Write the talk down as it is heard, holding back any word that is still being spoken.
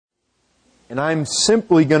And I'm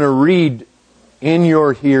simply going to read in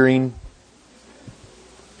your hearing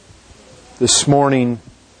this morning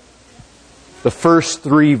the first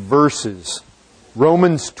 3 verses.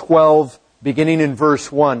 Romans 12, beginning in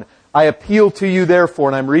verse 1. I appeal to you therefore,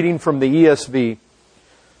 and I'm reading from the ESV.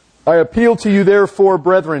 I appeal to you therefore,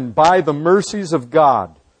 brethren, by the mercies of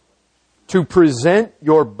God, to present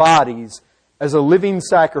your bodies as a living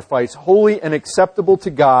sacrifice, holy and acceptable to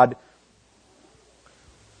God,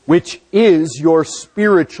 which is your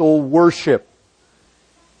spiritual worship.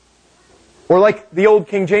 Or like the old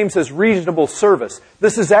King James says, reasonable service.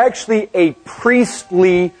 This is actually a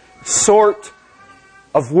priestly sort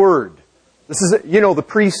of word. This is, the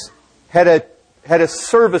priests had a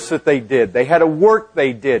service that they did. They had a work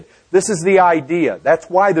they did. This is the idea. That's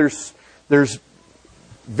why there's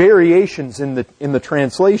variations in the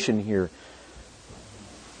translation here.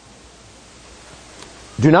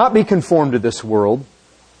 Do not be conformed to this world.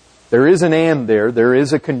 There is an and there. There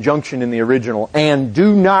is a conjunction in the original. And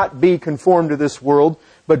do not be conformed to this world,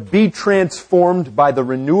 but be transformed by the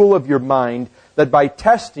renewal of your mind, that by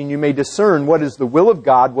testing you may discern what is the will of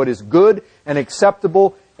God, what is good and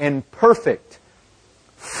acceptable and perfect.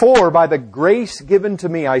 For by the grace given to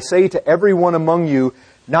me, I say to everyone among you,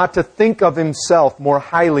 not to think of himself more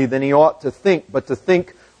highly than he ought to think, but to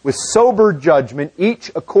think with sober judgment,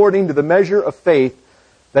 each according to the measure of faith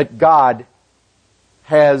that God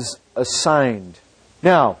has assigned.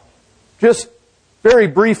 Now, just very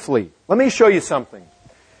briefly, let me show you something.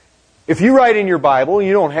 If you write in your Bible,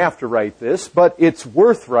 you don't have to write this, but it's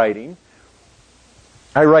worth writing.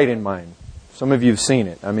 I write in mine. Some of you have seen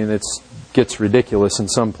it. I mean, it gets ridiculous in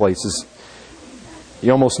some places.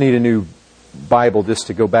 You almost need a new Bible just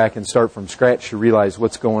to go back and start from scratch to realize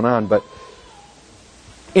what's going on. But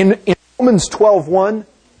in Romans 12:1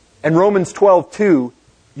 and Romans 12:2,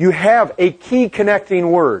 you have a key connecting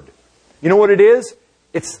word. You know what it is?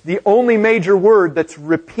 It's the only major word that's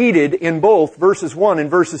repeated in both verses 1 and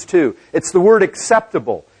verses 2. It's the word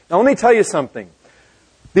acceptable. Now let me tell you something.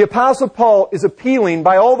 The Apostle Paul is appealing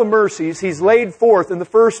by all the mercies he's laid forth in the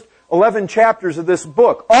first 11 chapters of this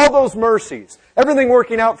book. All those mercies. Everything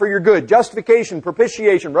working out for your good. Justification,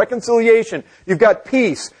 propitiation, reconciliation. You've got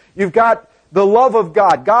peace. You've got the love of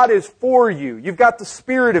God. God is for you. You've got the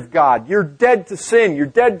Spirit of God. You're dead to sin. You're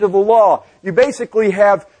dead to the law. You basically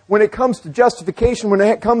have, when it comes to justification, when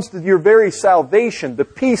it comes to your very salvation, the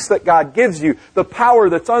peace that God gives you, the power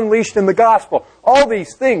that's unleashed in the gospel, all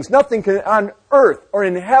these things, nothing can, on earth or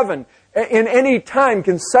in heaven, in any time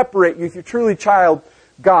can separate you, if you're truly child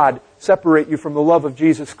God, separate you from the love of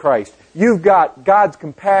Jesus Christ. You've got God's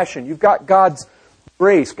compassion. You've got God's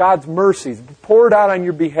grace, God's mercies poured out on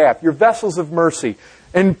your behalf. Your vessels of mercy.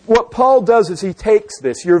 And what Paul does is he takes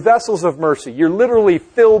this, your vessels of mercy. You're literally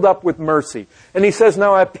filled up with mercy. And he says,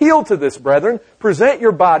 now I appeal to this, brethren, present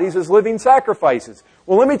your bodies as living sacrifices.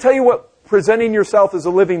 Well, let me tell you what presenting yourself as a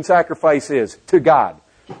living sacrifice is to God.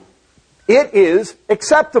 It is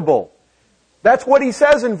acceptable. That's what he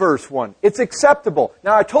says in verse 1. It's acceptable.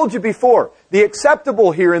 Now, I told you before, the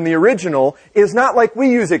acceptable here in the original is not like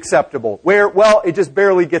we use acceptable, where, well, it just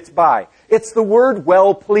barely gets by. It's the word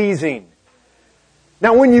well-pleasing.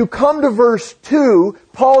 Now, when you come to verse 2,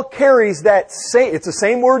 Paul carries that same, it's the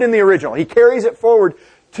same word in the original. He carries it forward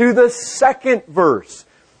to the second verse.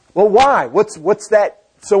 Well, why? What's that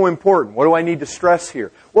so important? What do I need to stress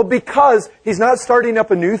here? Well, because he's not starting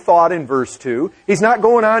up a new thought in verse 2. He's not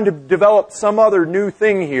going on to develop some other new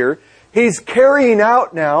thing here. He's carrying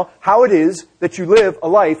out now how it is that you live a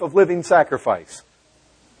life of living sacrifice.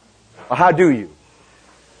 Well, how do you?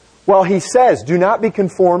 Well, he says, do not be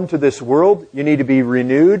conformed to this world. You need to be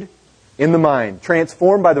renewed in the mind,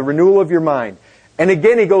 transformed by the renewal of your mind. And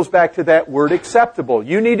again, he goes back to that word acceptable.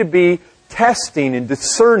 You need to be testing and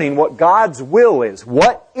discerning what God's will is.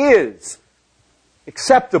 What is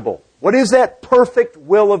acceptable? What is that perfect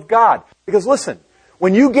will of God? Because listen,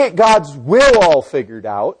 when you get God's will all figured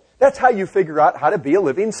out, that's how you figure out how to be a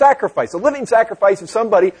living sacrifice. A living sacrifice is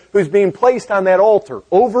somebody who's being placed on that altar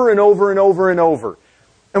over and over and over and over.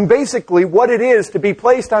 And basically what it is to be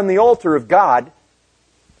placed on the altar of God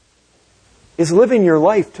is living your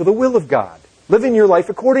life to the will of God. Living your life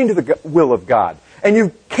according to the will of God. And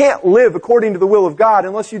you can't live according to the will of God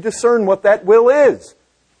unless you discern what that will is.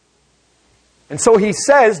 And so he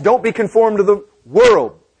says, don't be conformed to the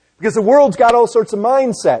world. Because the world's got all sorts of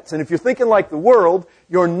mindsets. And if you're thinking like the world,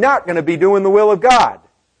 you're not going to be doing the will of God.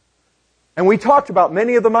 And we talked about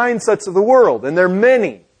many of the mindsets of the world. And they're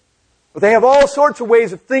many. But they have all sorts of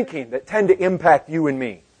ways of thinking that tend to impact you and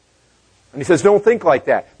me. And he says, don't think like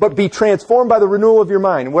that. But be transformed by the renewal of your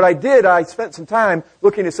mind. And what I did, I spent some time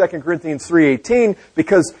looking at 2 Corinthians 3:18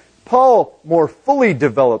 because Paul more fully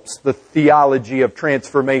develops the theology of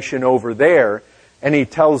transformation over there, and he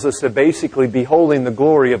tells us that basically, beholding the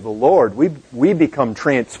glory of the Lord, we become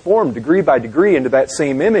transformed degree by degree into that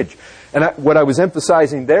same image. And what I was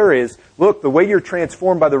emphasizing there is, look, the way you're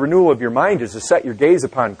transformed by the renewal of your mind is to set your gaze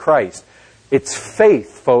upon Christ. It's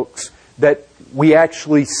faith, folks, that we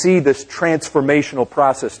actually see this transformational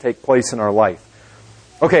process take place in our life.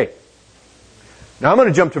 Okay, now I'm going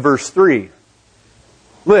to jump to verse 3.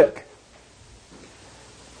 Look,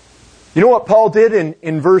 you know what Paul did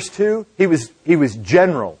in verse 2? He was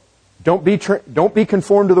general. Don't be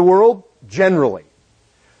conformed to the world, generally.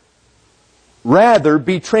 Rather,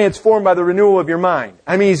 be transformed by the renewal of your mind.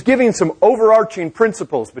 I mean, he's giving some overarching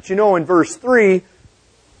principles, but you know in verse 3,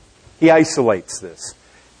 he isolates this.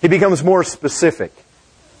 He becomes more specific.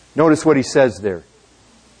 Notice what he says there.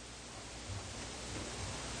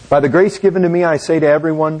 By the grace given to me, I say to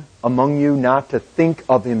everyone among you not to think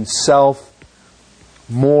of himself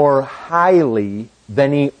more highly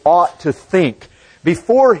than he ought to think.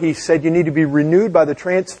 Before he said you need to be renewed by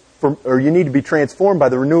you need to be transformed by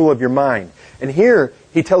the renewal of your mind. And here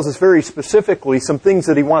he tells us very specifically some things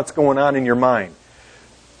that he wants going on in your mind.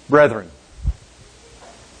 Brethren,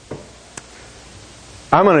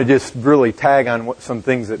 I'm going to just really tag on some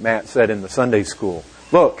things that Matt said in the Sunday school.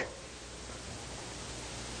 Look,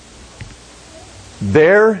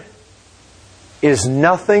 there is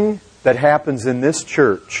nothing that happens in this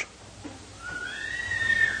church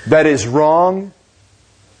that is wrong,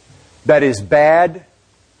 that is bad,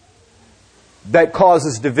 that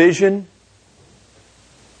causes division,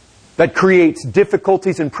 that creates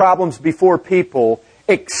difficulties and problems before people,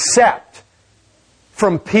 except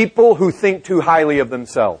from people who think too highly of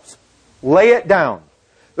themselves. Lay it down.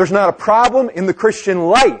 There's not a problem in the Christian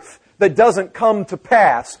life that doesn't come to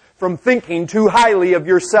pass from thinking too highly of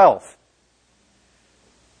yourself.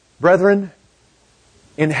 Brethren,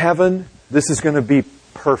 in heaven, this is going to be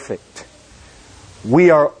perfect.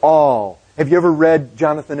 We are all... Have you ever read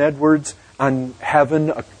Jonathan Edwards on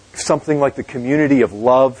heaven, something like the community of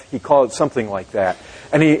love? He called it something like that.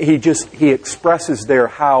 And he expresses there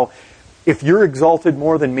how if you're exalted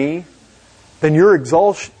more than me, then your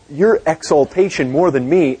exaltation more than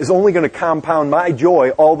me is only going to compound my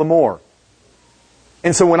joy all the more.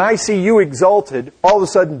 And so when I see you exalted, all of a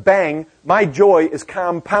sudden, bang, my joy is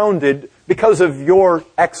compounded because of your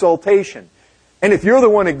exaltation. And if you're the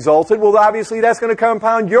one exalted, well, obviously that's going to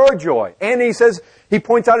compound your joy. And he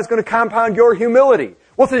points out it's going to compound your humility.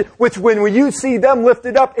 Which when you see them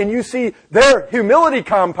lifted up and you see their humility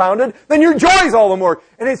compounded, then your joy is all the more.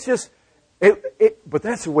 And it's just, but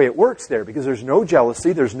that's the way it works there, because there's no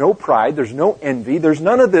jealousy, there's no pride, there's no envy, there's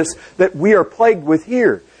none of this that we are plagued with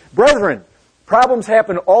here. Brethren, problems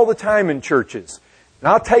happen all the time in churches. And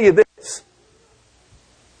I'll tell you this.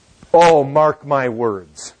 Oh, mark my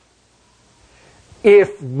words.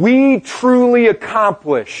 If we truly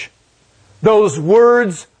accomplish those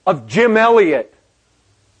words of Jim Elliot,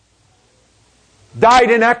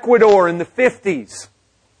 died in Ecuador in the 50s.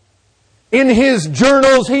 In his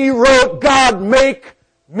journals he wrote, God, make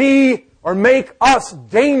us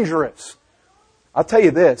dangerous. I'll tell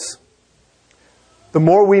you this. The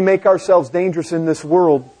more we make ourselves dangerous in this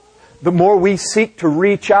world, the more we seek to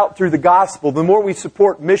reach out through the gospel, the more we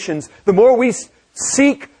support missions, the more we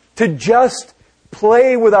seek to just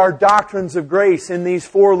play with our doctrines of grace in these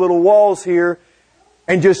four little walls here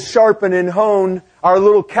and just sharpen and hone our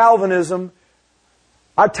little Calvinism.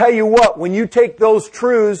 I tell you what, when you take those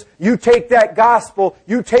truths, you take that gospel,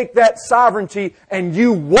 you take that sovereignty, and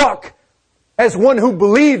you walk as one who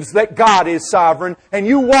believes that God is sovereign, and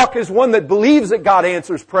you walk as one that believes that God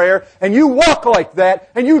answers prayer, and you walk like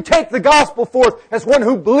that, and you take the gospel forth as one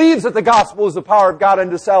who believes that the gospel is the power of God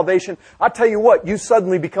unto salvation, I tell you what, you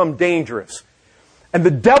suddenly become dangerous. And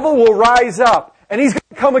the devil will rise up, and he's going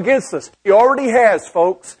to come against us. He already has,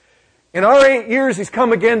 folks. In our 8 years, he's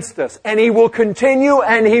come against us. And he will continue,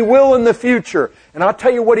 and he will in the future. And I'll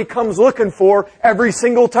tell you what he comes looking for every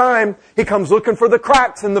single time. He comes looking for the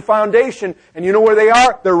cracks in the foundation. And you know where they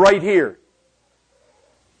are? They're right here.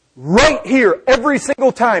 Right here, every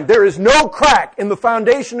single time. There is no crack in the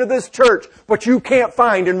foundation of this church, but you can't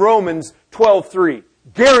find in Romans 12:3.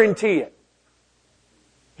 Guarantee it.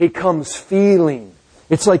 He comes feeling.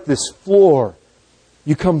 It's like this floor.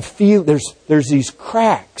 You come feel, there's these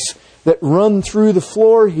cracks that run through the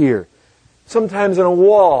floor here. Sometimes in a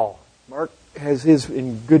wall. Mark has his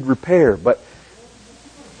in good repair. But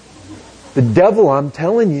the devil, I'm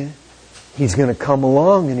telling you, he's going to come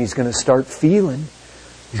along and he's going to start feeling.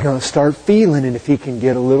 He's going to start feeling, and if he can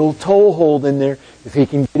get a little toehold in there, if he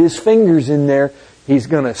can get his fingers in there, He's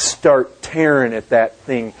going to start tearing at that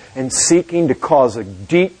thing and seeking to cause a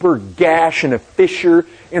deeper gash and a fissure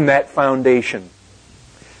in that foundation.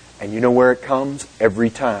 And you know where it comes?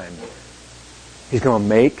 Every time. He's going to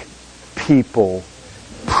make people,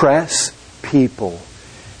 press people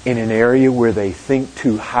in an area where they think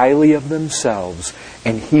too highly of themselves,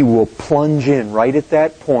 and He will plunge in right at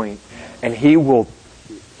that point, and He will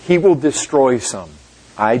destroy some.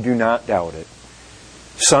 I do not doubt it.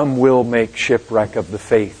 Some will make shipwreck of the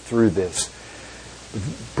faith through this.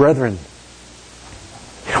 Brethren,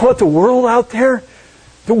 you know what? The world out there,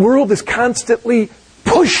 the world is constantly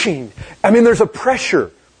pushing. I mean, there's a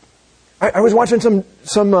pressure. I was watching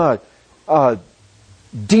some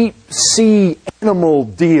deep sea animal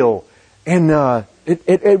deal, and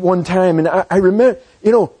at one time, and I remember,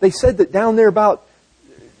 you know, they said that down there about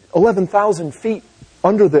 11,000 feet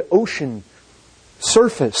under the ocean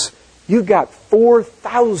surface, you've got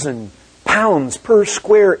 4,000 pounds per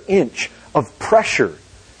square inch of pressure.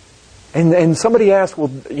 And somebody asked,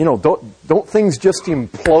 well, you know, don't things just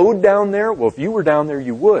implode down there? Well, if you were down there,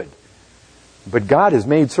 you would. But God has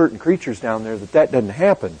made certain creatures down there that doesn't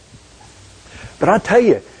happen. But I'll tell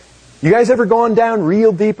you, you guys ever gone down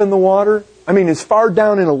real deep in the water? I mean, as far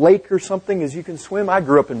down in a lake or something as you can swim? I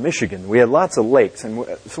grew up in Michigan. We had lots of lakes. And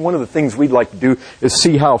so one of the things we'd like to do is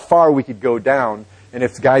see how far we could go down, and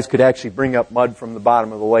if the guys could actually bring up mud from the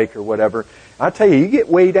bottom of the lake or whatever. I'll tell you, you get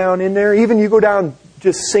way down in there, even you go down,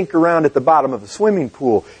 just sink around at the bottom of the swimming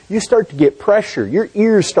pool, you start to get pressure. Your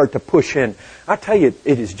ears start to push in. I tell you,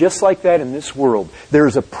 it is just like that in this world. There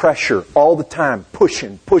is a pressure all the time,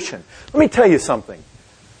 pushing. Let me tell you something.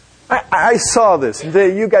 I saw this.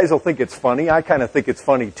 You guys will think it's funny. I kind of think it's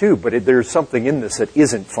funny too, but there's something in this that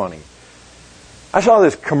isn't funny. I saw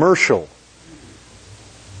this commercial.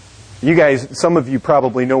 You guys, some of you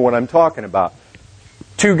probably know what I'm talking about.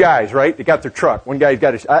 Two guys, right? They got their truck. One guy's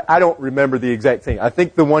got I don't remember the exact thing. I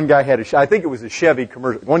think the one guy had I think it was a Chevy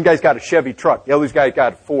commercial. One guy's got a Chevy truck. The other guy's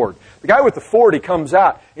got a Ford. The guy with the Ford, he comes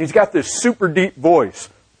out, and he's got this super deep voice.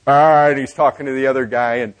 All right, he's talking to the other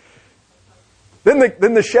guy, and then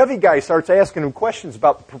the Chevy guy starts asking him questions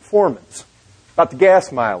about the performance, about the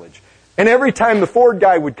gas mileage. And every time the Ford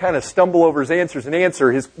guy would kind of stumble over his answers and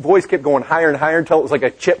answer, his voice kept going higher and higher until it was like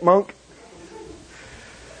a chipmunk.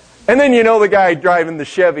 And then, you know, the guy driving the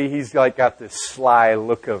Chevy, he's like got this sly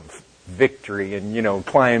look of victory and, you know,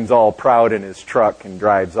 climbs all proud in his truck and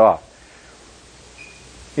drives off.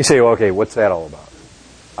 You say, well, okay, what's that all about?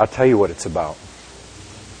 I'll tell you what it's about.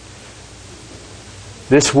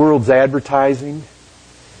 This world's advertising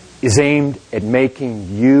is aimed at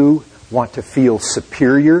making you want to feel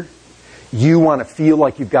superior. You want to feel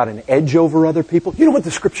like you've got an edge over other people. You know what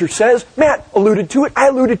the Scripture says? Matt alluded to it. I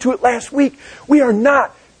alluded to it last week. We are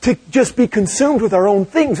not to just be consumed with our own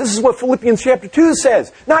things. This is what Philippians chapter 2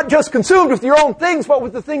 says. Not just consumed with your own things, but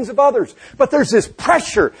with the things of others. But there's this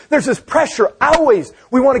pressure. There's this pressure always.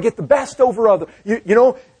 We want to get the best over others. You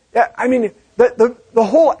know, I mean, the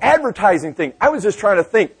whole advertising thing, I was just trying to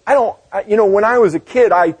think. When I was a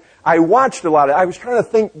kid, I watched a lot of it. I was trying to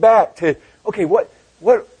think back to, okay, what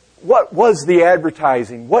was the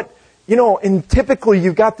advertising? And typically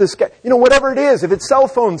you've got this guy, whatever it is, if it's cell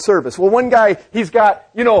phone service. Well, one guy, he's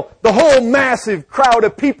got, the whole massive crowd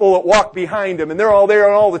of people that walk behind him, and they're all there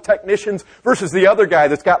and all the technicians, versus the other guy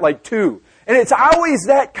that's got like two. And it's always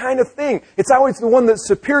that kind of thing. It's always the one that's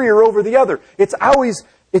superior over the other. It's always,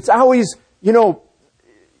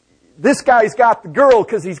 this guy's got the girl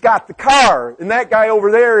because he's got the car. And that guy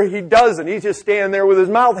over there, he doesn't. He's just standing there with his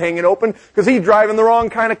mouth hanging open because he's driving the wrong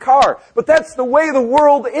kind of car. But that's the way the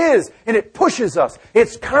world is. And it pushes us.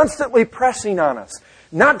 It's constantly pressing on us.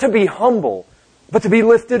 Not to be humble, but to be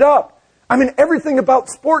lifted up. I mean, everything about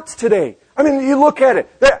sports today. I mean, you look at it.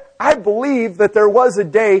 I believe that there was a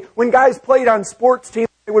day when guys played on sports teams,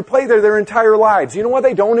 they would play there their entire lives. You know why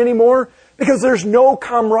they don't anymore? Because there's no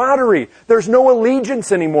camaraderie. There's no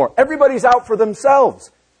allegiance anymore. Everybody's out for themselves.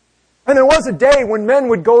 And there was a day when men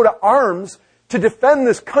would go to arms to defend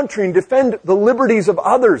this country and defend the liberties of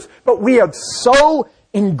others. But we have so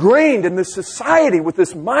ingrained in this society with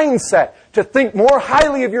this mindset to think more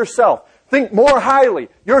highly of yourself. Think more highly.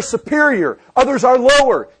 You're superior. Others are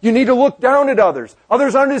lower. You need to look down at others.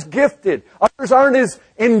 Others aren't as gifted. Others aren't as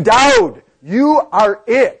endowed. You are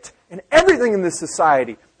it. And everything in this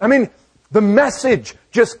society. I mean, the message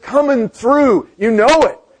just coming through, you know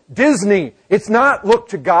it. Disney, it's not look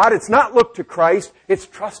to God, it's not look to Christ, it's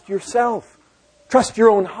trust yourself. Trust your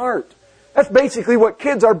own heart. That's basically what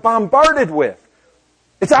kids are bombarded with.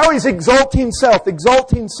 It's always exalting self,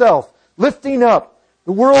 lifting up.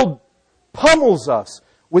 The world pummels us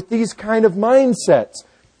with these kind of mindsets.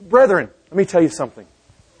 Brethren, Let me tell you something.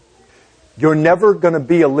 You're never going to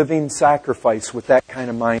be a living sacrifice with that kind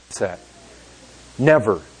of mindset.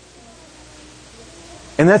 Never.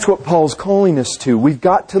 And that's what Paul's calling us to. We've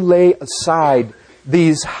got to lay aside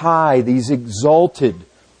these high, these exalted.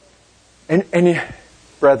 And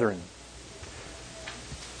brethren,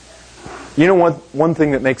 you know one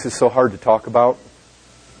thing that makes this so hard to talk about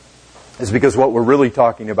is because what we're really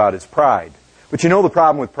talking about is pride. But you know the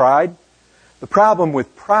problem with pride? The problem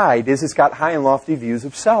with pride is it's got high and lofty views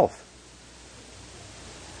of self.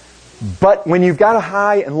 But when you've got a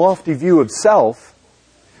high and lofty view of self,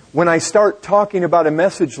 when I start talking about a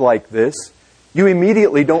message like this, you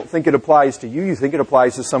immediately don't think it applies to you. You think it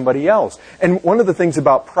applies to somebody else. And one of the things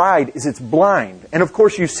about pride is it's blind. And of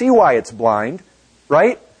course you see why it's blind,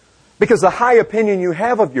 right? Because the high opinion you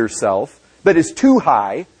have of yourself that is too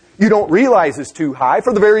high, you don't realize is too high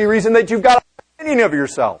for the very reason that you've got a high opinion of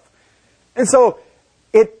yourself. And so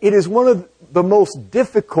it is one of the most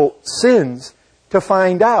difficult sins to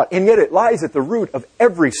find out. And yet it lies at the root of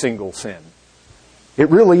every single sin. It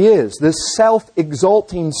really is. This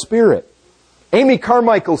self-exalting spirit. Amy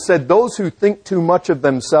Carmichael said, those who think too much of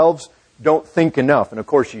themselves don't think enough. And of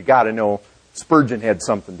course you got to know Spurgeon had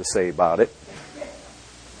something to say about it.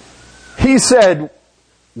 He said,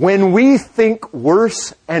 when we think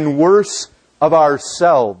worse and worse of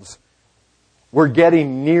ourselves, we're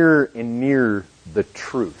getting nearer and nearer the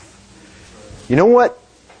truth. You know what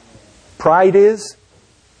pride is?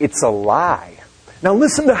 It's a lie. Now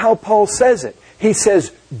listen to how Paul says it. He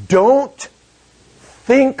says, don't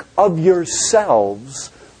think of yourselves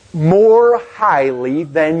more highly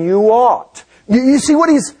than you ought. You see what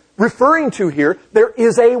he's referring to here? There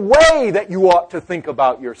is a way that you ought to think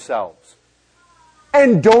about yourselves.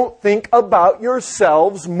 And don't think about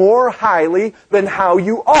yourselves more highly than how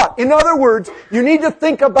you ought. In other words, you need to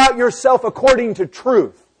think about yourself according to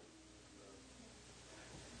truth.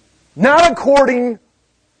 Not according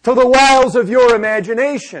to the wiles of your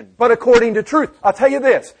imagination, but according to truth. I'll tell you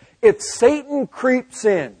this. If Satan creeps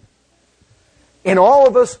in, and all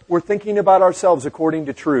of us were thinking about ourselves according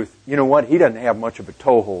to truth, you know what? He doesn't have much of a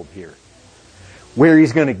toehold here. Where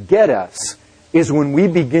he's going to get us is when we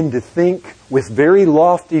begin to think with very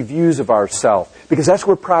lofty views of ourselves. Because that's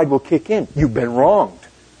where pride will kick in. You've been wronged.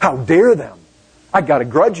 How dare them? I got a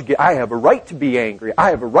grudge against. I have a right to be angry.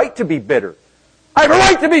 I have a right to be bitter. I have a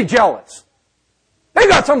right to be jealous. They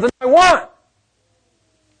got something I want.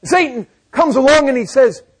 Satan comes along and he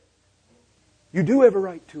says, you do have a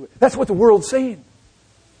right to it. That's what the world's saying.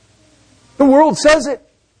 The world says it.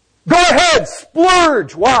 Go ahead,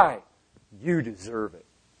 splurge. Why? You deserve it.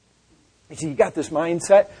 You see, you got this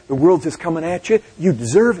mindset. The world's just coming at you. You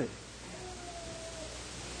deserve it.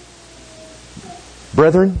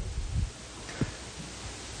 Brethren,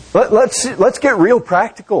 let's get real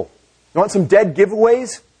practical. You want some dead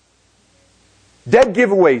giveaways? Dead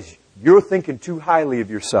giveaways. You're thinking too highly of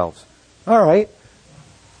yourselves. All right.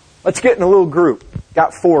 Let's get in a little group.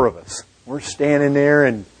 Got 4 of us. We're standing there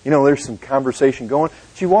and, there's some conversation going.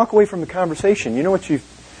 But you walk away from the conversation. You know what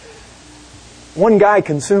one guy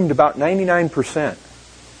consumed about 99%.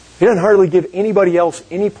 He doesn't hardly give anybody else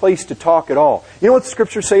any place to talk at all. You know what the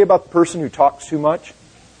Scriptures say about the person who talks too much?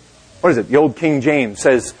 What is it? The old King James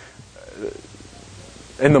says,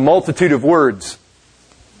 in the multitude of words,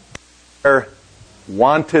 there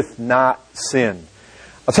wanteth not sin.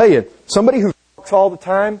 I'll tell you, somebody who talks all the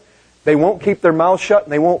time, they won't keep their mouth shut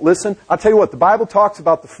and they won't listen. I'll tell you what, the Bible talks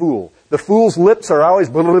about the fool. The fool's lips are always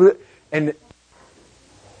blah, blah, blah, and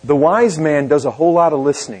the wise man does a whole lot of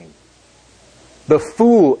listening. The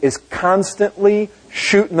fool is constantly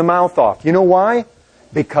shooting the mouth off. You know why?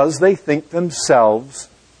 Because they think themselves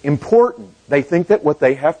important. They think that what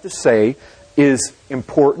they have to say is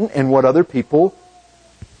important and what other people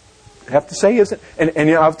have to say isn't. And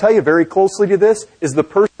I'll tell you very closely to this is the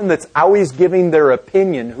person that's always giving their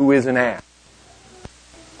opinion who is an ass.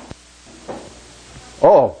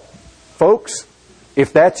 Oh, folks,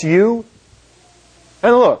 if that's you,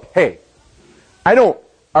 and look, hey, I don't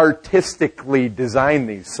artistically design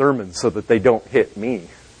these sermons so that they don't hit me.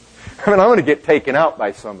 I mean, I'm going to get taken out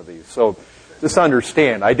by some of these. So just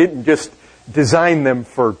understand, I didn't just design them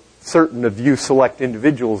for certain of you select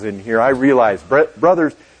individuals in here. I realize,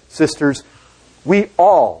 brothers, sisters, we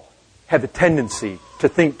all have a tendency to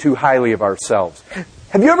think too highly of ourselves.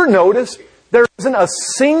 Have you ever noticed there isn't a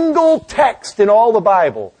single text in all the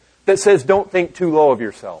Bible that says don't think too low of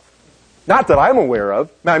yourself? Not that I'm aware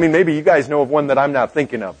of. I mean, maybe you guys know of one that I'm not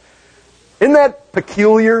thinking of. Isn't that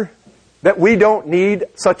peculiar that we don't need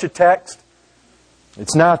such a text?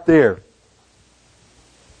 It's not there.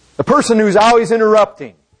 The person who's always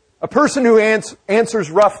interrupting. A person who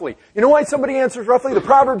answers roughly. You know why somebody answers roughly? The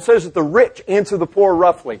proverb says that the rich answer the poor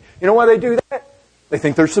roughly. You know why they do that? They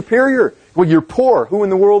think they're superior. Well, you're poor. Who in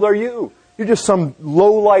the world are you? You're just some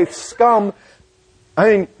low-life scum. I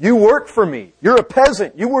mean, you work for me. You're a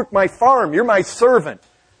peasant. You work my farm. You're my servant.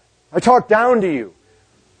 I talk down to you.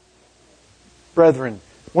 Brethren,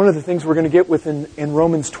 one of the things we're going to get with in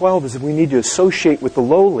Romans 12 is that we need to associate with the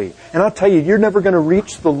lowly. And I'll tell you, you're never going to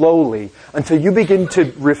reach the lowly until you begin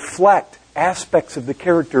to reflect aspects of the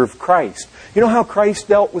character of Christ. You know how Christ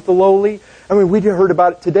dealt with the lowly? I mean, we heard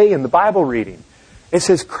about it today in the Bible reading. It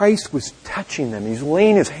says Christ was touching them. He's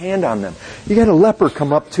laying His hand on them. You got a leper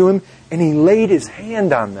come up to Him, and He laid His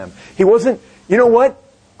hand on them. He wasn't, you know what?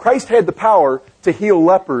 Christ had the power to heal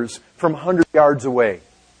lepers from 100 yards away.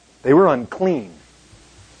 They were unclean.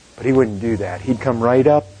 But He wouldn't do that. He'd come right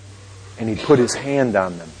up, and He'd put His hand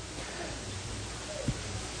on them.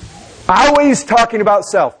 Always talking about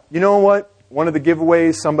self. You know what? One of the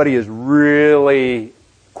giveaways, somebody is really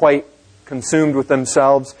quite consumed with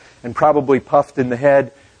themselves and probably puffed in the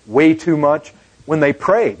head way too much. When they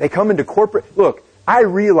pray, they come into corporate... Look, I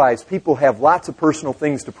realize people have lots of personal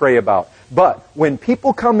things to pray about. But when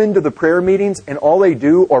people come into the prayer meetings and all they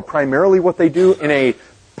do, or primarily what they do in a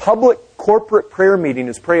public corporate prayer meeting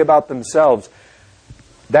is pray about themselves,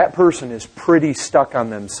 that person is pretty stuck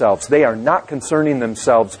on themselves. They are not concerning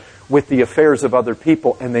themselves with the affairs of other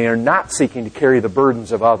people, and they are not seeking to carry the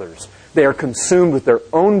burdens of others. They are consumed with their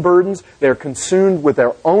own burdens. They are consumed with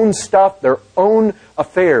their own stuff, their own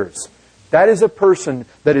affairs. That is a person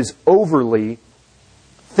that is overly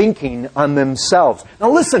thinking on themselves.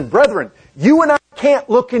 Now listen, brethren, you and I can't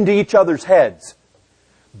look into each other's heads,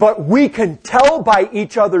 but we can tell by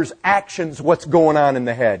each other's actions what's going on in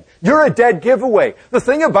the head. You're a dead giveaway. The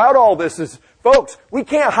thing about all this is, folks, we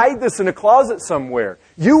can't hide this in a closet somewhere.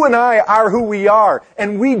 You and I are who we are,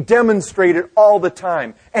 and we demonstrate it all the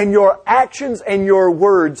time. And your actions and your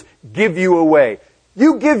words give you away.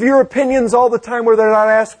 You give your opinions all the time where they're not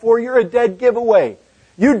asked for. You're a dead giveaway.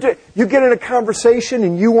 You get in a conversation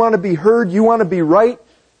and you want to be heard. You want to be right.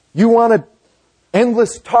 You want to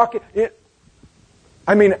endless talk.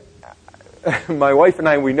 I mean, my wife and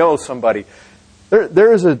I, we know somebody.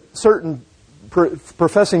 There is a certain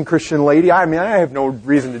professing Christian lady. I mean, I have no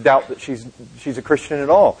reason to doubt that she's a Christian at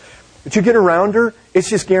all. But you get around her, it's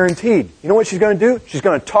just guaranteed. You know what she's going to do? She's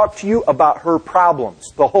going to talk to you about her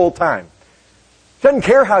problems the whole time. She doesn't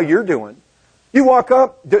care how you're doing. You walk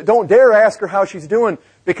up, don't dare ask her how she's doing,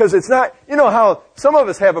 because it's not, you know how some of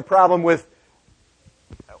us have a problem with,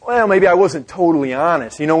 well, maybe I wasn't totally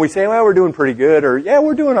honest. You know, we say, well, we're doing pretty good, or yeah,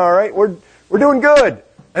 we're doing all right, we're doing good. And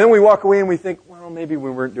then we walk away and we think, well, maybe we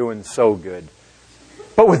weren't doing so good.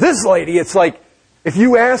 But with this lady, it's like, if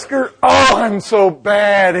you ask her, oh, I'm so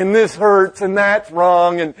bad, and this hurts, and that's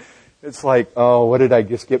wrong, and it's like, oh, what did I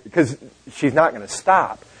just get? Because she's not going to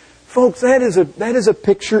stop. Folks, that is a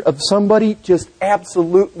picture of somebody just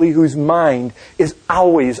absolutely whose mind is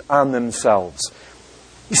always on themselves.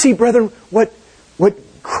 You see, brethren, what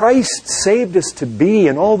Christ saved us to be,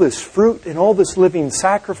 and all this fruit and all this living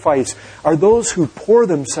sacrifice, are those who pour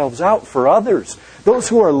themselves out for others. Those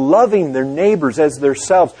who are loving their neighbors as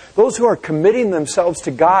themselves. Those who are committing themselves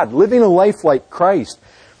to God, living a life like Christ.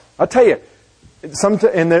 I'll tell you,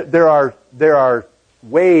 and there are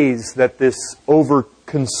ways that this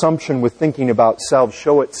overconsumption with thinking about self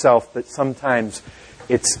show itself, that sometimes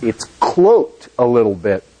it's cloaked a little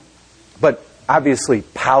bit. But obviously,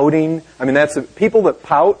 pouting. I mean, people that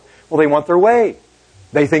pout, well, they want their way.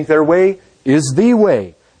 They think their way is the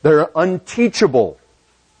way. They're unteachable.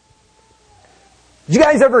 Did you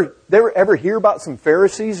guys ever hear about some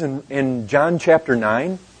Pharisees in John chapter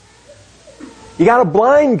 9? You got a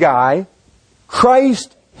blind guy.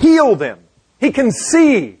 Christ healed him. He can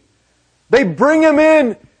see. They bring him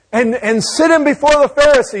in and sit him before the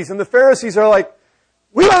Pharisees. And the Pharisees are like,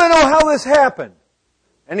 we want to know how this happened.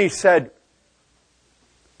 And he said,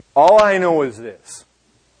 all I know is this.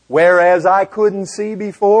 Whereas I couldn't see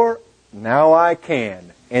before, now I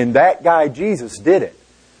can. And that guy, Jesus, did it.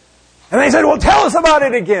 And they said, well, tell us about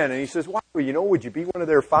it again. And he says, why? Well, would you be one of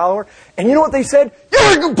their followers? And you know what they said?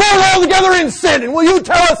 You're born all together in sin. And will you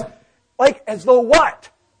tell us? Like, as though what?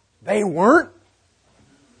 They weren't?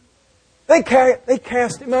 They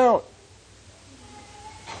cast him out.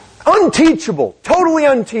 Unteachable. Totally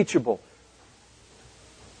unteachable.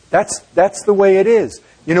 That's the way it is.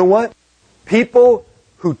 You know what? People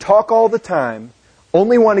who talk all the time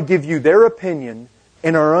only want to give you their opinion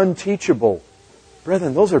and are unteachable.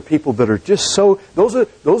 Brethren, those are people that are just so... Those are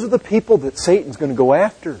the people that Satan's going to go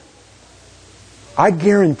after. I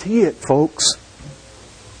guarantee it, folks.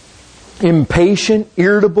 impatient,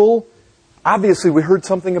 irritable. Obviously, we heard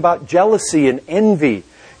something about jealousy and envy.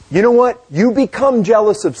 You know what? You become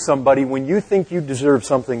jealous of somebody when you think you deserve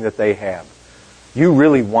something that they have. You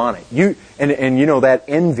really want it. And you know, that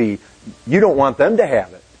envy, you don't want them to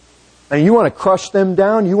have it. And you want to crush them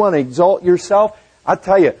down. You want to exalt yourself. I'll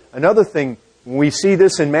tell you, another thing, we see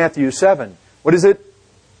this in Matthew 7. What is it?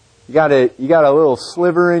 You got a little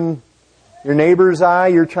sliver in your neighbor's eye.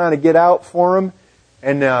 You're trying to get out for him.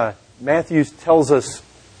 And Matthew tells us,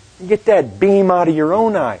 get that beam out of your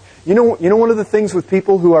own eye. You know one of the things with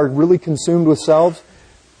people who are really consumed with selves?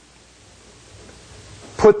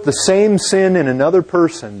 Put the same sin in another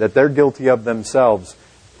person that they're guilty of themselves.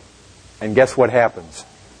 And guess what happens?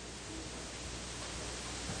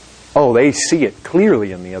 Oh, they see it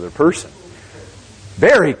clearly in the other person.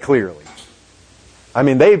 Very clearly. I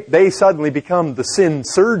mean, they suddenly become the sin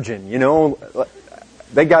surgeon, you know.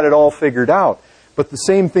 They got it all figured out. But the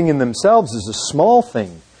same thing in themselves is a small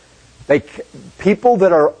thing. People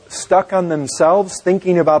that are stuck on themselves,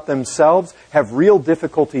 thinking about themselves, have real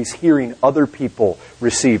difficulties hearing other people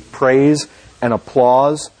receive praise and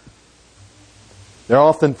applause. They're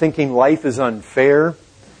often thinking life is unfair.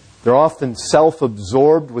 They're often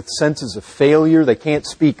self-absorbed with senses of failure. They can't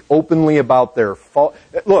speak openly about their fault.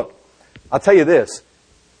 Look, I'll tell you this.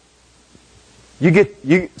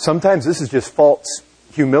 Sometimes this is just false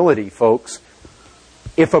humility, folks.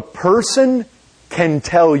 If a person can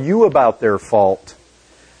tell you about their fault,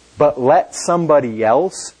 but let somebody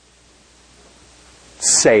else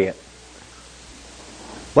say it.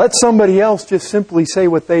 Let somebody else just simply say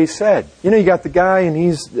what they said. You know, you got the guy and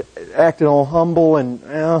he's acting all humble and,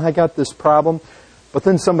 I got this problem. But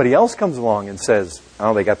then somebody else comes along and says,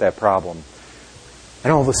 oh, they got that problem.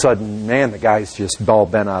 And all of a sudden, man, the guy's just all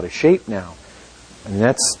bent out of shape now. And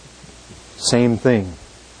that's the same thing.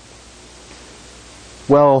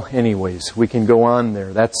 Well, anyways, we can go on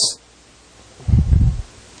there. That's...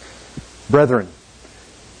 Brethren,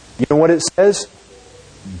 you know what it says?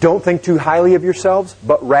 Don't think too highly of yourselves,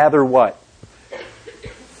 but rather what?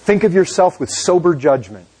 Think of yourself with sober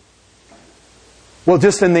judgment. Well,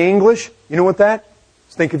 just in the English, you know what that?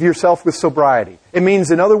 Think of yourself with sobriety. It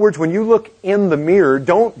means, in other words, when you look in the mirror,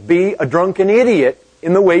 don't be a drunken idiot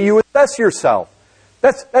in the way you assess yourself.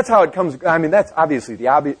 That's how it comes. I mean, that's obviously the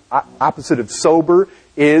opposite of sober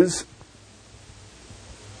is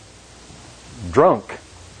drunk.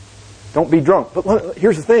 Don't be drunk. But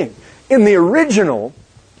here's the thing. In the original,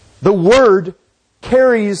 the word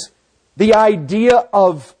carries the idea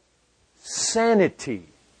of sanity.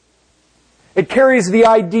 It carries the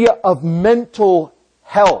idea of mental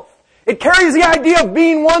health. It carries the idea of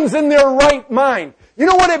being ones in their right mind. You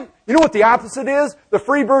know what the opposite is? The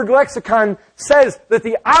Freeburg Lexicon says that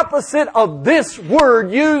the opposite of this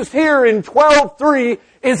word used here in 12:3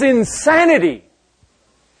 is insanity.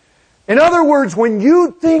 In other words, when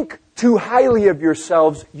you think too highly of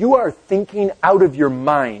yourselves, you are thinking out of your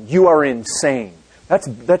mind. You are insane.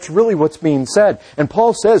 That's really what's being said. And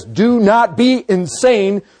Paul says, do not be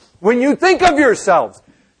insane when you think of yourselves.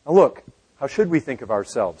 Now look, how should we think of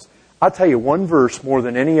ourselves? I'll tell you one verse more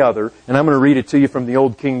than any other, and I'm going to read it to you from the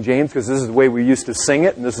old King James because this is the way we used to sing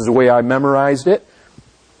it, and this is the way I memorized it.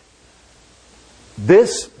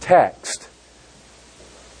 This text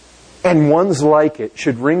and ones like it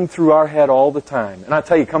should ring through our head all the time. And I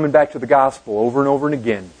tell you, coming back to the gospel over and over and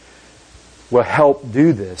again will help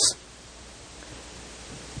do this.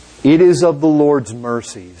 It is of the Lord's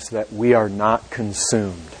mercies that we are not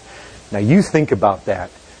consumed. Now you think about that.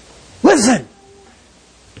 Listen!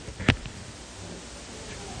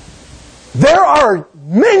 There are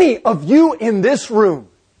many of you in this room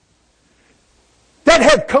that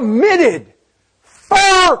have committed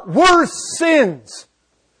far worse sins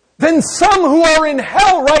than some who are in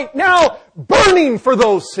hell right now burning for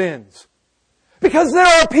those sins. Because there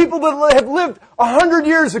are people that have lived 100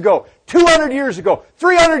 years ago, 200 years ago,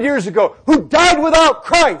 300 years ago, who died without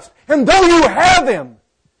Christ. And though you have Him,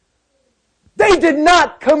 they did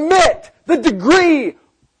not commit the degree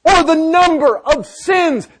or the number of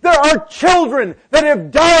sins. There are children that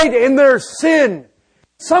have died in their sin.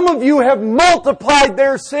 Some of you have multiplied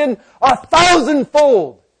their sin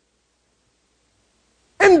 1,000-fold.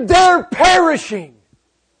 And they're perishing.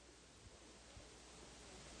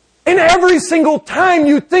 And every single time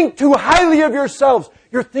you think too highly of yourselves,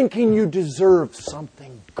 you're thinking you deserve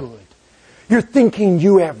something good. You're thinking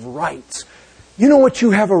you have rights. You know what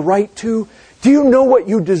you have a right to? Do you know what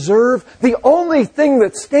you deserve? The only thing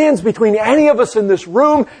that stands between any of us in this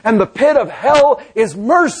room and the pit of hell is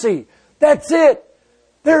mercy. That's it.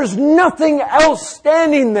 There's nothing else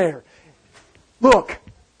standing there. Look,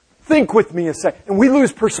 Think with me a second. And we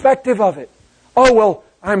lose perspective of it. Oh, well,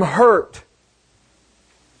 I'm hurt.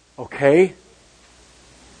 Okay.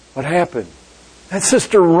 What happened? That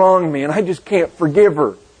sister wronged me and I just can't forgive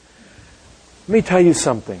her. Let me tell you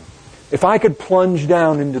something. If I could plunge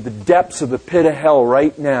down into the depths of the pit of hell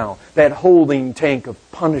right now, that holding tank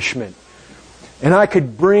of punishment, and I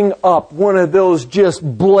could bring up one of those just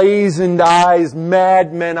blazoned eyes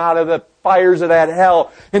madmen out of the fires of that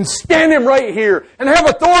hell and stand him right here and have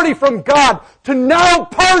authority from God to now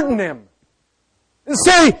pardon him and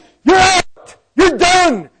say, you're out, you're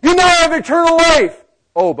done, you now have eternal life.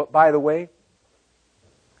 Oh, but by the way,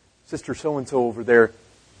 Sister so-and-so over there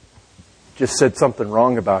just said something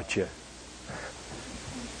wrong about you.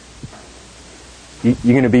 You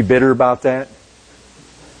going to be bitter about that?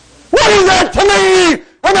 What is that to me?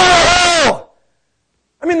 I'm out of hell!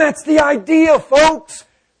 I mean, that's the idea, folks.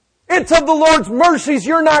 It's of the Lord's mercies.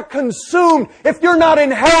 You're not consumed. If you're not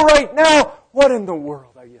in hell right now, what in the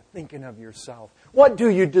world are you thinking of yourself? What do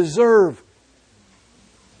you deserve?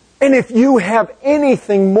 And if you have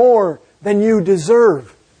anything more than you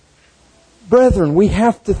deserve, brethren, we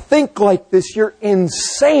have to think like this. You're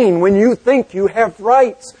insane when you think you have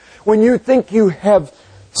rights. When you think you have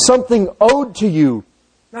something owed to you.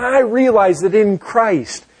 Now, I realize that in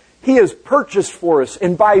Christ, He has purchased for us,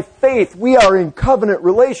 and by faith, we are in covenant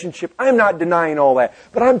relationship. I'm not denying all that,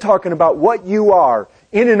 but I'm talking about what you are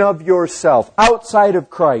in and of yourself, outside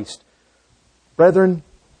of Christ. Brethren,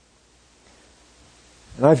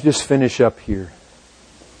 and I've just finished up here.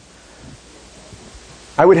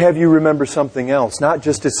 I would have you remember something else, not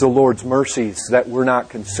just it's the Lord's mercies that we're not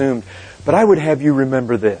consumed, but I would have you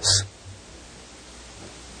remember this.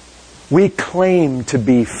 We claim to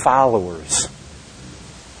be followers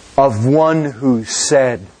of one who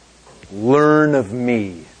said, learn of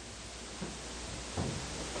me.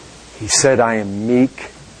 He said, I am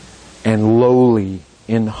meek and lowly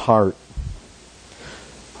in heart.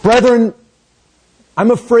 Brethren,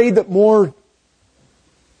 I'm afraid that more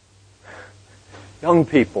young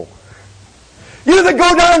people, you that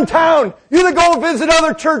go downtown, you that go visit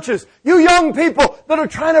other churches, you young people that are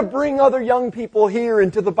trying to bring other young people here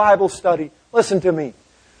into the Bible study, listen to me.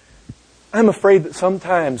 I'm afraid that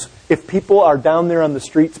sometimes if people are down there on the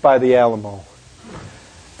streets by the Alamo,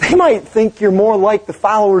 they might think you're more like the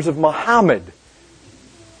followers of Muhammad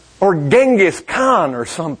or Genghis Khan or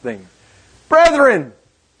something. Brethren,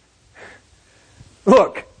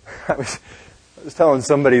 look, I was telling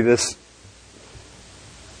somebody this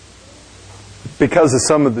because of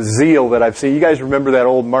some of the zeal that I've seen. You guys remember that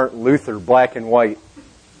old Martin Luther, black and white?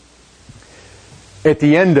 At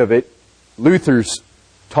the end of it, Luther's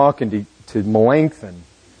talking to Melanchthon,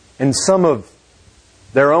 and some of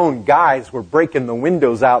their own guys were breaking the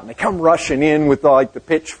windows out, and they come rushing in with like the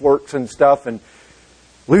pitchforks and stuff, and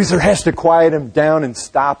Luther has to quiet them down and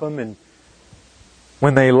stop them. And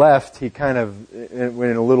when they left, he kind of, in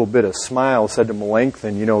a little bit of smile, said to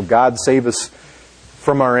Melanchthon, you know, God save us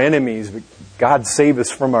from our enemies, but God save us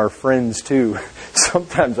from our friends too.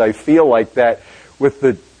 Sometimes I feel like that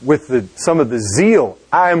with some of the zeal.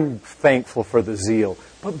 I'm thankful for the zeal.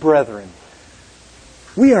 But brethren,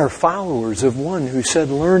 we are followers of one who said,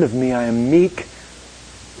 learn of me, I am meek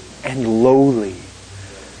and lowly.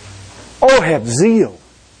 Oh, have zeal.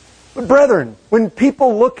 But brethren, when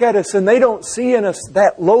people look at us and they don't see in us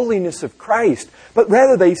that lowliness of Christ, but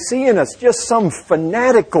rather they see in us just some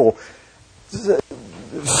fanatical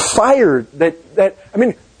fire that I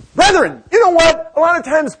mean, brethren, you know what? A lot of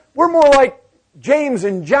times we're more like James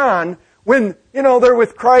and John when, you know, they're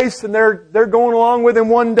with Christ and they're going along with Him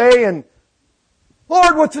one day and,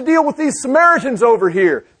 Lord, what's the deal with these Samaritans over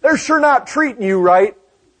here? They're sure not treating you right.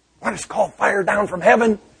 What is called fire down from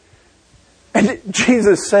heaven? And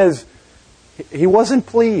Jesus says, He wasn't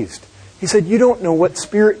pleased. He said, you don't know what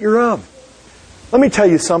spirit you're of. Let me tell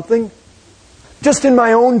you something. Just in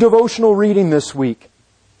my own devotional reading this week,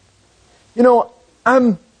 you know,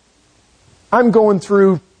 I'm going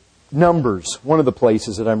through Numbers, one of the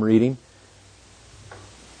places that I'm reading.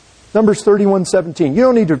 Numbers 31:17. You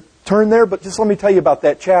don't need to turn there, but just let me tell you about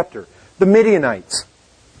that chapter. The Midianites.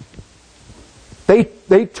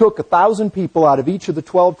 They took 1,000 people out of each of the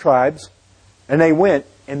 12 tribes, and they went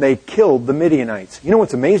and they killed the Midianites. You know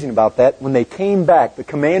what's amazing about that? When they came back, the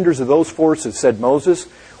commanders of those forces said, Moses,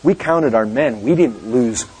 we counted our men. We didn't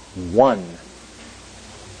lose one.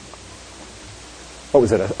 What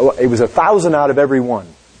was it? It was 1,000 out of every one.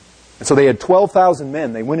 And so they had 12,000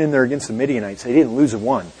 men. They went in there against the Midianites. They didn't lose a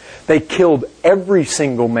one. They killed every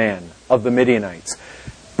single man of the Midianites.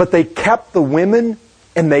 But they kept the women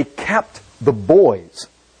and they kept the boys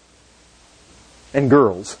and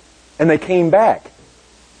girls. And they came back.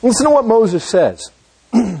 Listen to what Moses says.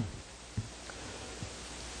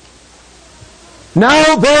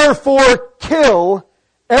 Now therefore kill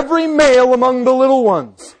every male among the little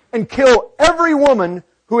ones, and kill every woman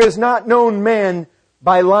who has not known man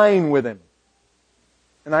by lying with him.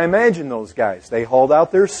 And I imagine those guys. They hauled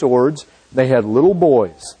out their swords. They had little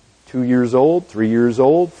boys, 2 years old, 3 years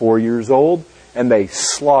old, 4 years old, and they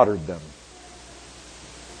slaughtered them.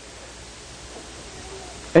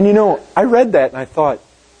 And you know, I read that and I thought,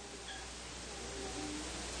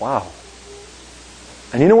 wow.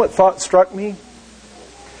 And you know what thought struck me?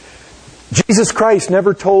 Jesus Christ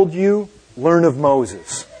never told you, learn of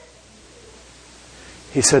Moses.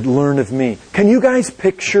 He said, learn of me. Can you guys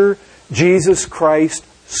picture Jesus Christ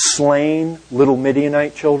slaying little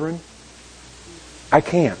Midianite children? I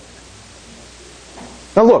can't.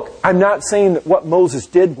 Now look, I'm not saying that what Moses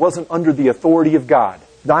did wasn't under the authority of God.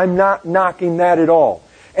 I'm not knocking that at all.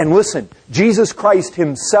 And listen, Jesus Christ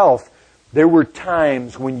Himself, there were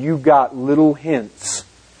times when you got little hints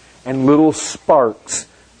and little sparks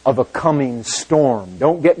of a coming storm.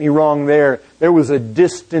 Don't get me wrong there. There was a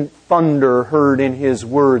distant thunder heard in His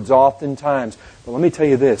words oftentimes. But let me tell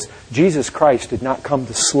you this. Jesus Christ did not come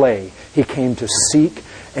to slay. He came to seek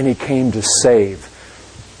and He came to save.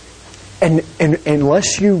 And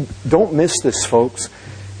unless you don't miss this, folks,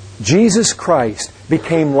 Jesus Christ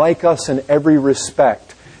became like us in every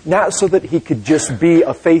respect. Not so that He could just be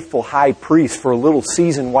a faithful high priest for a little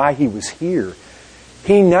season while He was here.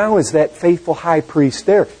 He now is that faithful high priest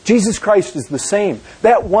there. Jesus Christ is the same.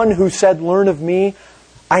 That one who said, learn of me,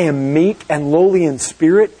 I am meek and lowly in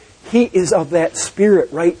spirit. He is of that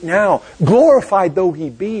spirit right now. Glorified though He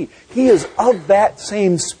be, He is of that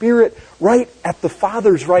same spirit right at the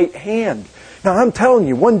Father's right hand. Now I'm telling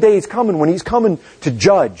you, one day is coming when He's coming to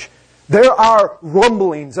judge. There are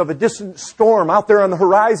rumblings of a distant storm out there on the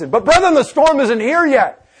horizon. But brethren, the storm isn't here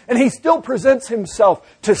yet. And He still presents Himself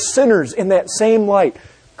to sinners in that same light.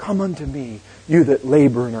 Come unto me, you that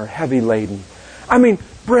labor and are heavy laden. I mean,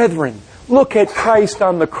 brethren, look at Christ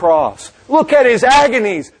on the cross. Look at His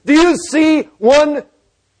agonies. Do you see one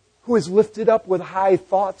who is lifted up with high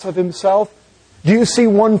thoughts of himself? Do you see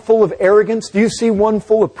one full of arrogance? Do you see one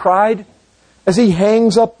full of pride? As He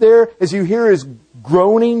hangs up there, as you hear His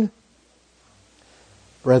groaning?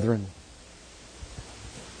 Brethren,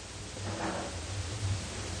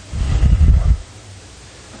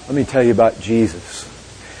 let me tell you about Jesus.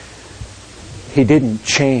 He didn't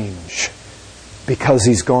change because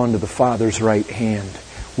He's gone to the Father's right hand.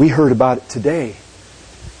 We heard about it today.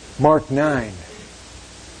 Mark 9.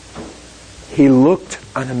 He looked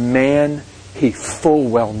on a man He full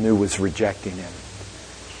well knew was rejecting Him.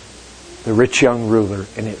 The rich young ruler,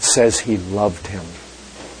 and it says He loved him.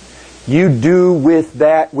 You do with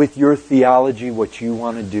that, with your theology, what you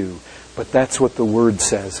want to do. But that's what the Word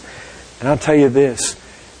says. And I'll tell you this.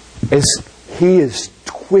 As He is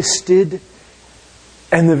twisted,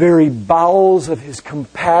 and the very bowels of His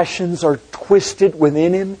compassions are twisted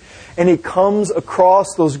within Him, and He comes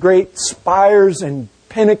across those great spires and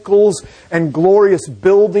pinnacles and glorious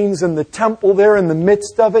buildings and the temple there in the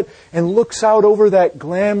midst of it, and looks out over that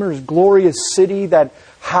glamorous, glorious city, that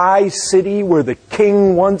high city where the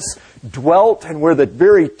King once dwelt and where the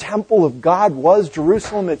very temple of God was,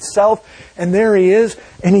 Jerusalem itself. And there He is,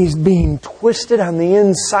 and He's being twisted on the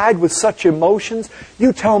inside with such emotions.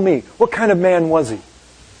 You tell me, what kind of man was He?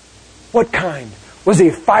 What kind? Was He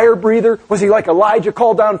a fire breather? Was He like Elijah,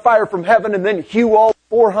 called down fire from heaven and then hew all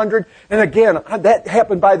 400? And again, that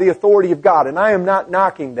happened by the authority of God, and I am not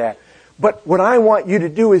knocking that. But what I want you to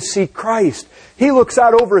do is see Christ. He looks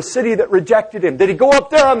out over a city that rejected Him. Did He go up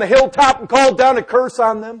there on the hilltop and call down a curse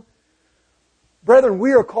on them? Brethren,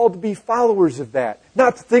 we are called to be followers of that.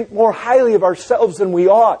 Not to think more highly of ourselves than we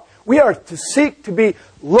ought. We are to seek to be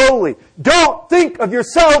lowly. Don't think of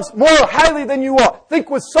yourselves more highly than you ought. Think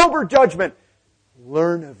with sober judgment.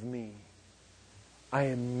 Learn of me. I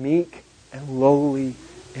am meek and lowly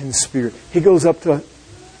in spirit. He goes up to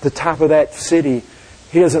the top of that city.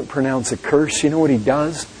 He doesn't pronounce a curse. You know what He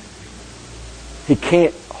does? He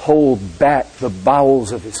can't hold back the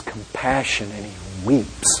bowels of His compassion, and He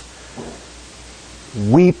weeps.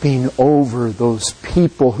 Weeping over those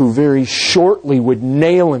people who very shortly would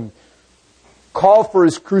nail Him, call for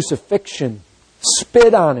His crucifixion,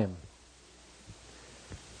 spit on Him.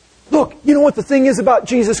 Look, you know what the thing is about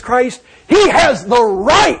Jesus Christ? He has the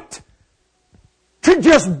right to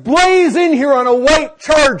just blaze in here on a white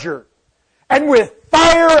charger and with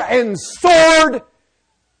fire and sword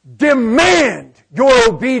demand your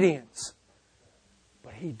obedience.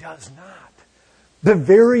 But He does not. The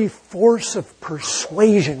very force of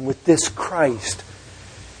persuasion with this Christ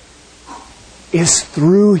is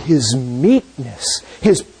through His meekness.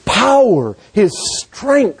 His power, His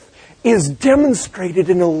strength is demonstrated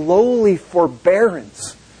in a lowly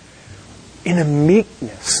forbearance, in a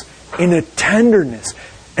meekness, in a tenderness.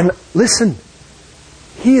 And listen,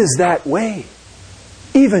 He is that way.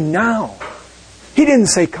 Even now. He didn't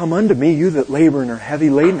say, "Come unto me, you that labor and are heavy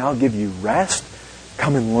laden, I'll give you rest.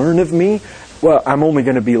 Come and learn of me." Well, I'm only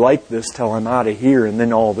going to be like this till I'm out of here, and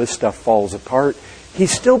then all this stuff falls apart. He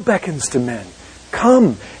still beckons to men.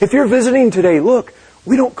 Come. If you're visiting today, look,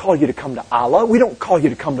 we don't call you to come to Allah. We don't call you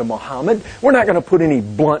to come to Muhammad. We're not going to put any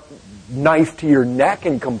blunt knife to your neck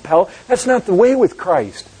and compel. That's not the way with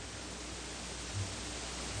Christ.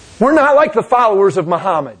 We're not like the followers of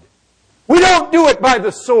Muhammad. We don't do it by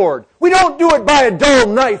the sword. We don't do it by a dull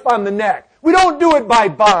knife on the neck. We don't do it by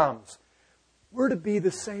bombs. We're to be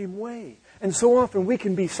the same way. And so often we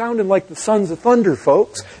can be sounding like the sons of thunder,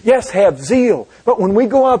 folks. Yes, have zeal. But when we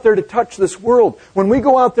go out there to touch this world, when we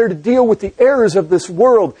go out there to deal with the errors of this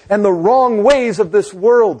world and the wrong ways of this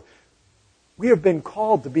world, we have been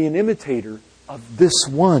called to be an imitator of this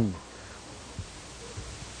one.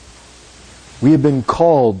 We have been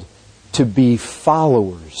called to be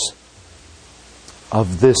followers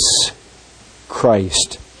of this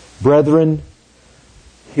Christ. Brethren,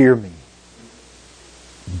 hear me.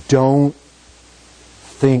 Don't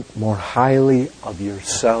think more highly of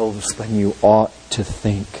yourselves than you ought to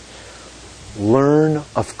think. Learn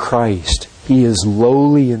of Christ. He is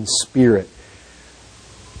lowly in spirit.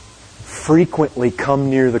 Frequently come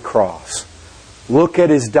near the cross. Look at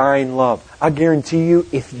His dying love. I guarantee you,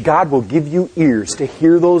 if God will give you ears to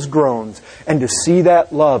hear those groans and to see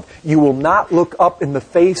that love, you will not look up in the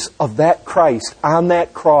face of that Christ on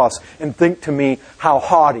that cross and think to me, how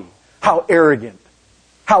haughty, how arrogant,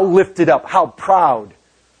 how lifted up, how proud.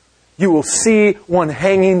 You will see one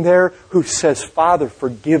hanging there who says, "Father,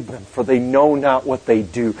 forgive them, for they know not what they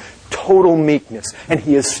do." Total meekness. And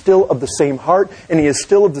He is still of the same heart, and He is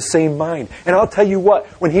still of the same mind. And I'll tell you what,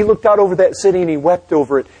 when He looked out over that city and He wept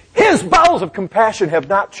over it, His bowels of compassion have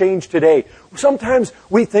not changed today. Sometimes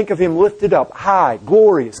we think of Him lifted up, high,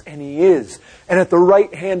 glorious, and He is. And at the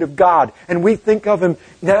right hand of God. And we think of Him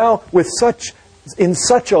now in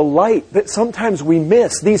such a light that sometimes we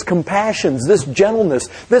miss these compassions, this gentleness,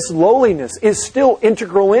 this lowliness is still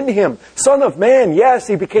integral in Him. Son of man, yes,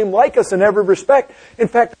 He became like us in every respect. In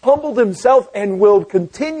fact, humbled Himself and will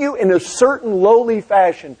continue in a certain lowly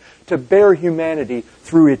fashion to bear humanity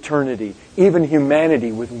through eternity, even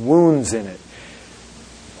humanity with wounds in it.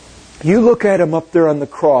 You look at Him up there on the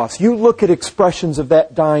cross. You look at expressions of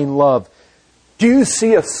that dying love. Do you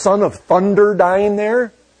see a son of thunder dying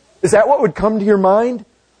there? Is that what would come to your mind?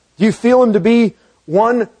 Do you feel Him to be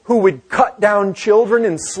one who would cut down children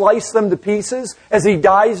and slice them to pieces as He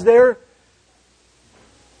dies there?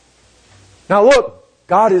 Now look,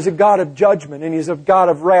 God is a God of judgment and He's a God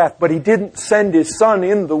of wrath, but He didn't send His Son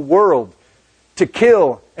in the world to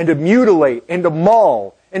kill and to mutilate and to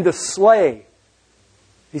maul and to slay.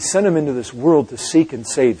 He sent Him into this world to seek and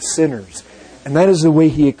save sinners. And that is the way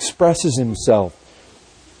He expresses Himself.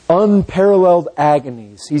 Unparalleled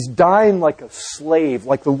agonies. He's dying like a slave,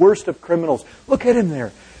 like the worst of criminals. Look at Him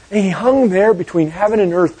there. And He hung there between heaven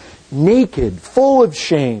and earth, naked, full of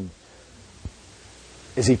shame.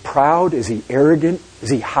 Is He proud? Is He arrogant? Is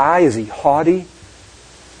He high? Is He haughty?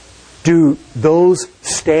 Do those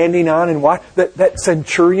standing on and watch, that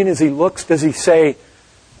centurion as he looks, does he say,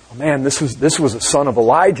 "Oh man, this was a son of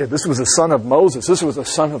Elijah. This was a son of Moses. This was a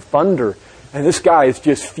son of thunder. And this guy is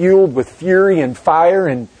just fueled with fury and fire,"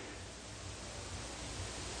 and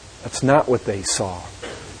that's not what they saw.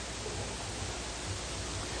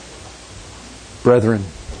 Brethren,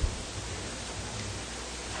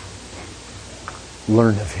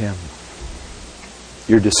 learn of Him.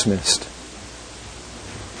 You're dismissed.